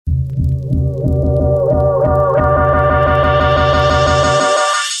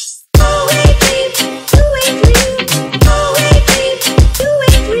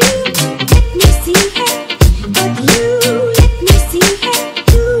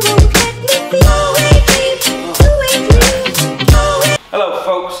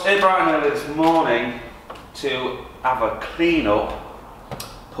have a clean up,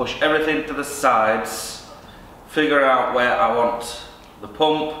 push everything to the sides, figure out where I want the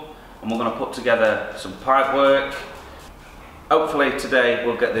pump, and we're going to put together some pipe work. Hopefully today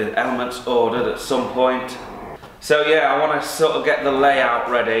we'll get the elements ordered at some point. So yeah, I want to sort of get the layout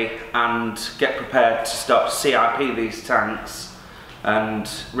ready and get prepared to start to CIP these tanks and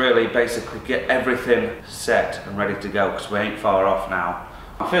really basically get everything set and ready to go, because we ain't far off now.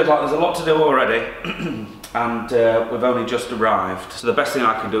 I feel like there's a lot to do already and we've only just arrived, so the best thing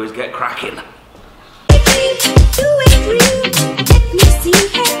I can do is get cracking.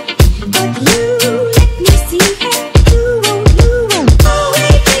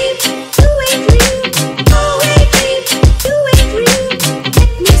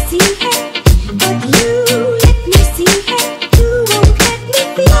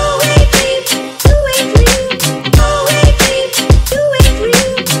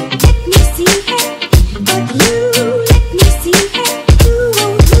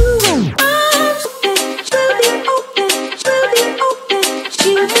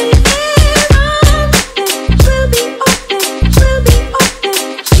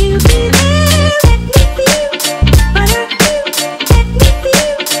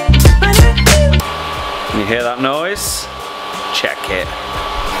 Hear that noise? Check it.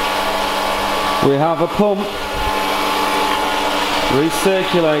 We have a pump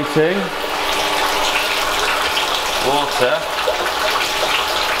recirculating water.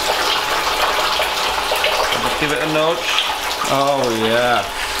 Just give it a nudge. Oh yeah.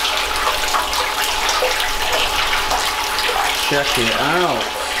 Check it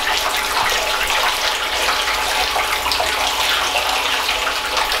out.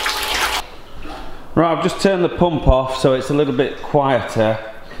 Right, I've just turned the pump off so it's a little bit quieter.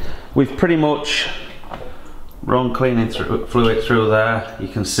 We've pretty much run cleaning fluid through there. You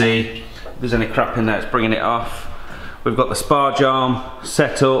can see if there's any crap in there, it's bringing it off. We've got the sparge arm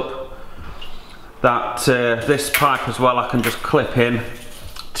set up. That this pipe as well I can just clip in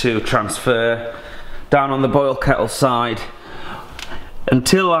to transfer down on the boil kettle side.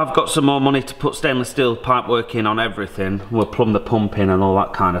 Until I've got some more money to put stainless steel pipe work in on everything, we'll plumb the pump in and all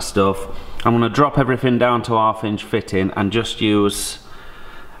that kind of stuff. I'm going to drop everything down to 1/2 inch fitting and just use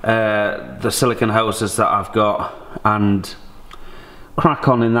the silicone hoses that I've got and crack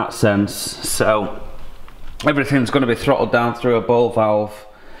on in that sense. So everything's going to be throttled down through a ball valve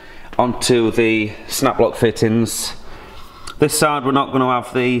onto the snap lock fittings. This side we're not going to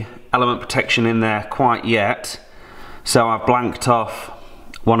have the element protection in there quite yet, so I've blanked off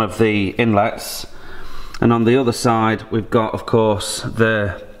one of the inlets, and on the other side we've got, of course,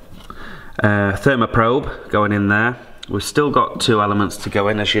 the thermoprobe going in there. We've still got 2 elements to go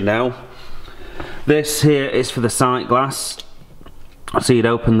in, as you know. This here is for the sight glass. So you'd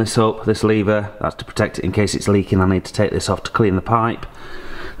open this up, this lever, that's to protect it in case it's leaking. I need to take this off to clean the pipe.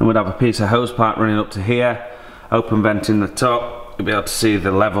 And we'd have a piece of hose pipe running up to here, open vent in the top. You'll be able to see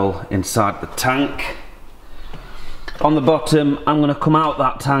the level inside the tank. On the bottom, I'm going to come out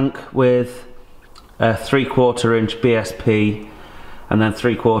that tank with a 3/4 inch BSP and then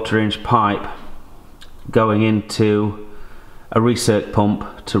 3/4 inch pipe going into a recirc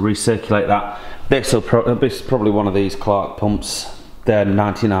pump to recirculate that. This is probably one of these Clark pumps. They're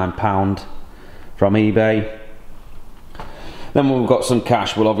 £99 from eBay. Then when we've got some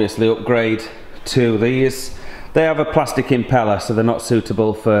cash, we'll obviously upgrade to these. They have a plastic impeller, so they're not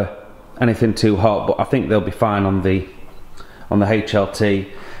suitable for anything too hot, but I think they'll be fine on the HLT.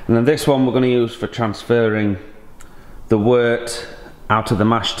 And then this one we're going to use for transferring the wort out of the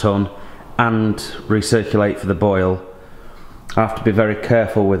mash tun and recirculate for the boil. I have to be very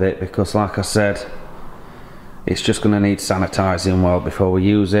careful with it because, like I said, it's just going to need sanitizing well before we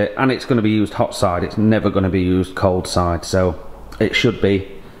use it, and it's going to be used hot side. It's never going to be used cold side, so it should be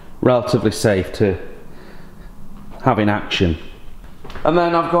relatively safe to have in action. And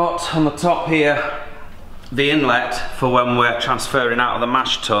then I've got on the top here the inlet for when we're transferring out of the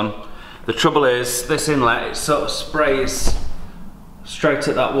mash tun. The trouble is, this inlet, it sort of sprays straight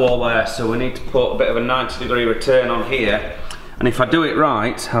at that wall there, so we need to put a bit of a 90-degree return on here, and if I do it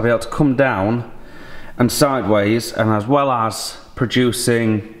right, I'll be able to come down and sideways, and as well as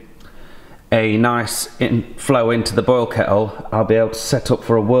producing a nice flow into the boil kettle, I'll be able to set up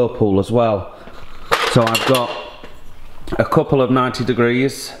for a Whirlpool as well. So I've got a couple of 90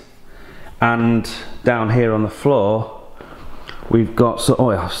 degrees, and down here on the floor we've got some,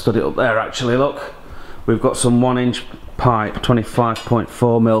 oh yeah, I've stood it up there actually, look. We've got some 1-inch pipe,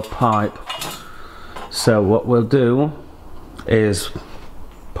 25.4mm pipe. So what we'll do is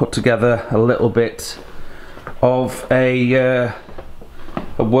put together a little bit of a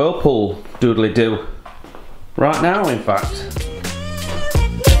Whirlpool doodly-doo. Right now, in fact.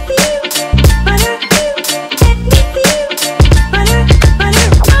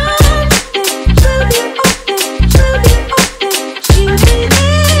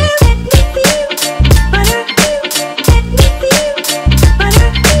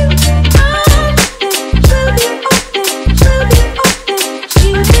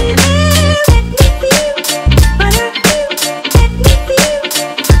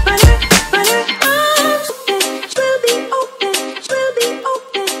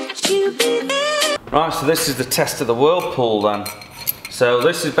 Right, so this is the test of the Whirlpool then. So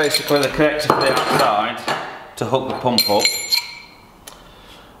this is basically the connector for the outside to hook the pump up.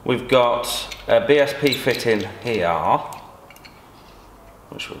 We've got a BSP fitting here,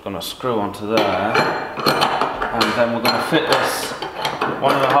 which we're going to screw onto there. And then we're going to fit this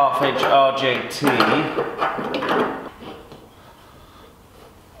 1.5 inch RJT.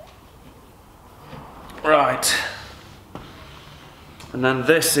 Right. And then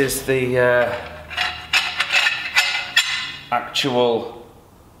this is the actual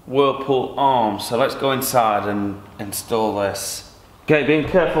Whirlpool arm. So let's go inside and install this. Okay, being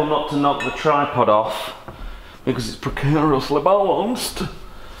careful not to knock the tripod off because it's precariously balanced.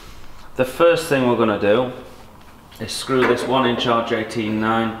 The first thing we're going to do is screw this 1 inch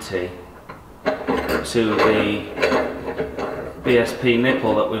RJT90 to the BSP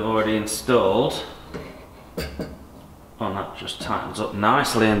nipple that we've already installed. And that just tightens up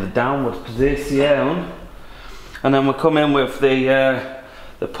nicely in the downward position. And then we'll come in with the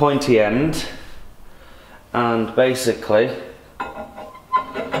pointy end and basically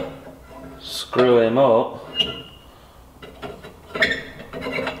screw him up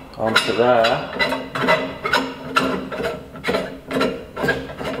onto there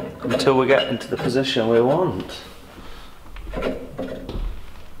until we get into the position we want.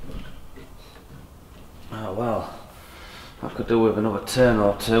 Oh well, I could do with another turn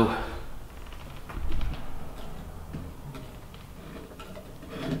or two.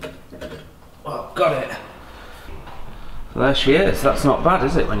 Oh, got it. So there she is. That's not bad,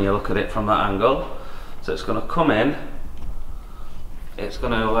 is it, when you look at it from that angle? So it's going to come in. It's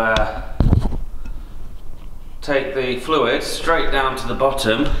going to take the fluid straight down to the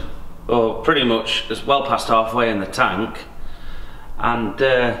bottom, or pretty much as well past halfway in the tank, and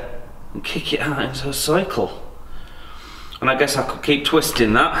kick it out into a cycle. And I guess I could keep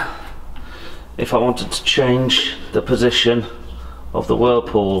twisting that if I wanted to change the position of the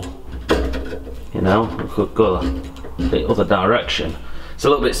Whirlpool. You know, we could go the other direction. It's a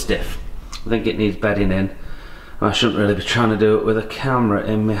little bit stiff. I think it needs bedding in. And I shouldn't really be trying to do it with a camera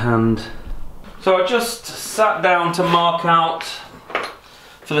in my hand. So I just sat down to mark out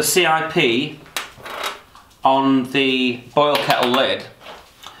for the CIP on the boil kettle lid,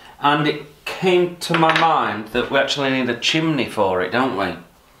 and it came to my mind that we actually need a chimney for it, don't we?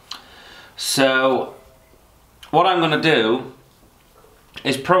 So what I'm going to do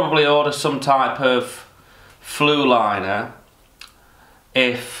is probably order some type of flue liner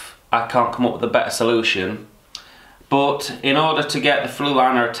if I can't come up with a better solution. But in order to get the flue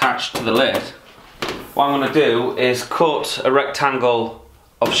liner attached to the lid, what I'm going to do is cut a rectangle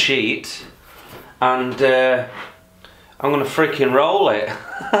of sheet and I'm going to freaking roll it.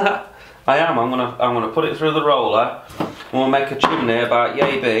 I am. I'm going to put it through the roller and we'll make a chimney about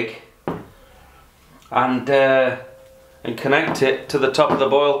yay big and connect it to the top of the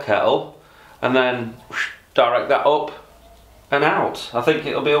boil kettle and then direct that up and out. I think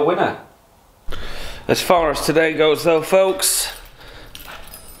it'll be a winner. As far as today goes though, folks,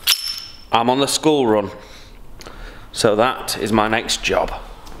 I'm on the school run. So that is my next job.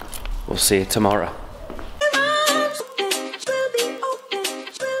 We'll see you tomorrow.